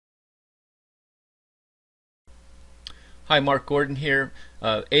Hi, Mark Gordon here,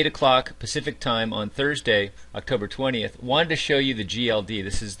 8 o'clock Pacific time on Thursday, October 20th. Wanted to show you the GLD.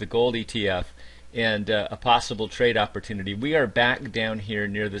 This is the gold ETF and a possible trade opportunity. We are back down here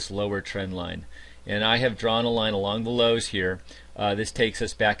near this lower trend line, and I have drawn a line along the lows here. This takes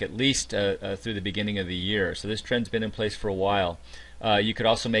us back at least through the beginning of the year, so this trend's been in place for a while. You could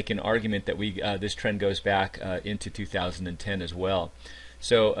also make an argument that this trend goes back into 2010 as well.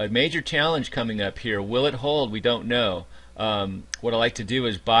 So a major challenge coming up here. Will it hold? We don't know. What I like to do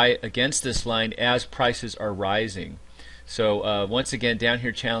is buy against this line as prices are rising. So once again, down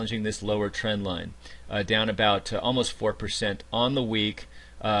here challenging this lower trend line, down about almost 4% on the week.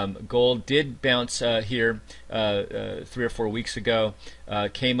 Gold did bounce here 3 or 4 weeks ago,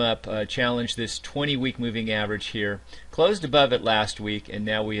 came up, challenged this 20-week moving average here, closed above it last week, and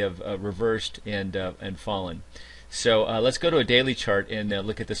now we have reversed and fallen. So let's go to a daily chart and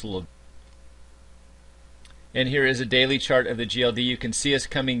look at this little. And here is a daily chart of the GLD. You can see us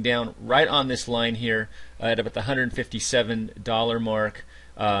coming down right on this line here at about the $157 mark.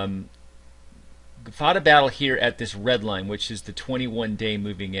 Fought a battle here at this red line, which is the 21-day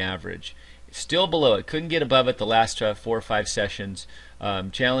moving average. Still below it. Couldn't get above it the last 4 or 5 sessions.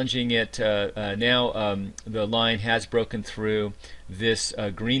 Challenging it now. The line has broken through this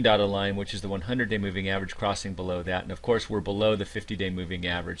green dotted line, which is the 100-day moving average, crossing below that. And of course, we're below the 50-day moving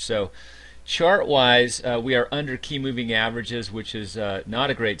average. So chart-wise, we are under key moving averages, which is not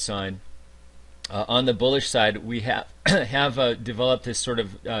a great sign. On the bullish side, we have developed this sort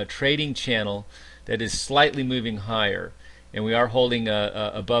of trading channel that is slightly moving higher, and we are holding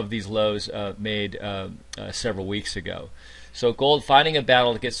above these lows made several weeks ago. So gold fighting a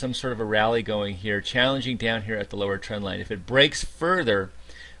battle to get some sort of a rally going here, challenging down here at the lower trend line. If it breaks further,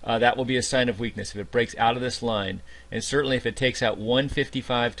 that will be a sign of weakness. If it breaks out of this line, and certainly if it takes out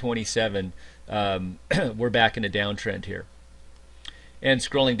 155.27, we're back in a downtrend here. And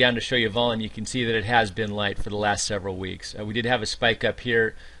scrolling down to show you volume, you can see that it has been light for the last several weeks. We did have a spike up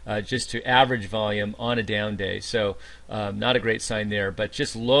here just to average volume on a down day, so not a great sign there, but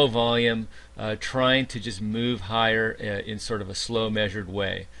just low volume, trying to just move higher in sort of a slow measured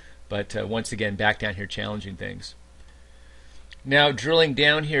way. But once again, back down here challenging things. Now drilling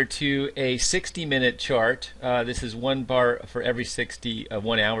down here to a 60-minute chart. This is 1 bar for every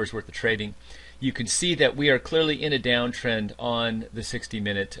 1 hour's worth of trading. You can see that we are clearly in a downtrend on the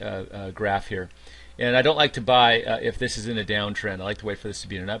 60-minute graph here. And I don't like to buy if this is in a downtrend. I like to wait for this to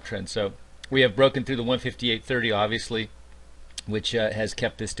be in an uptrend. So we have broken through the 158.30, obviously, which has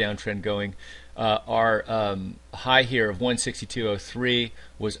kept this downtrend going. Our high here of 162.03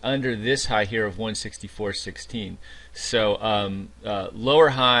 was under this high here of 164.16. So lower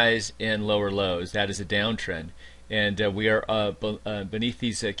highs and lower lows, that is a downtrend. And we are beneath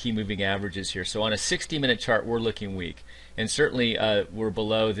these key moving averages here. So on a 60-minute chart, we're looking weak. And certainly we're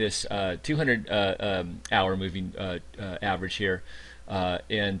below this 200-hour moving average here.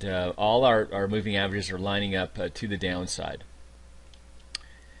 And all our moving averages are lining up to the downside.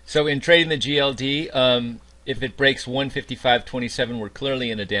 So in trading the GLD, if it breaks 155.27, we're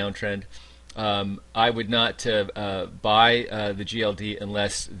clearly in a downtrend. I would not buy the GLD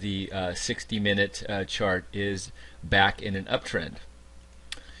unless the 60-minute chart is back in an uptrend.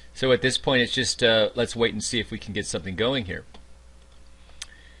 So at this point, it's just let's wait and see if we can get something going here.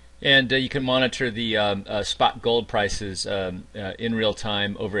 And you can monitor the spot gold prices in real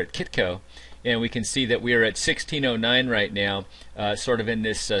time over at Kitco. And we can see that we are at 1609 right now, sort of in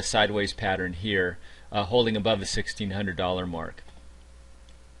this sideways pattern here, holding above the $1,600 mark.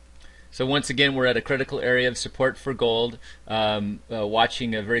 So once again, we're at a critical area of support for gold,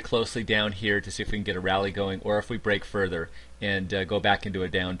 watching very closely down here to see if we can get a rally going, or if we break further and go back into a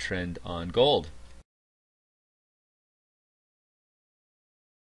downtrend on gold.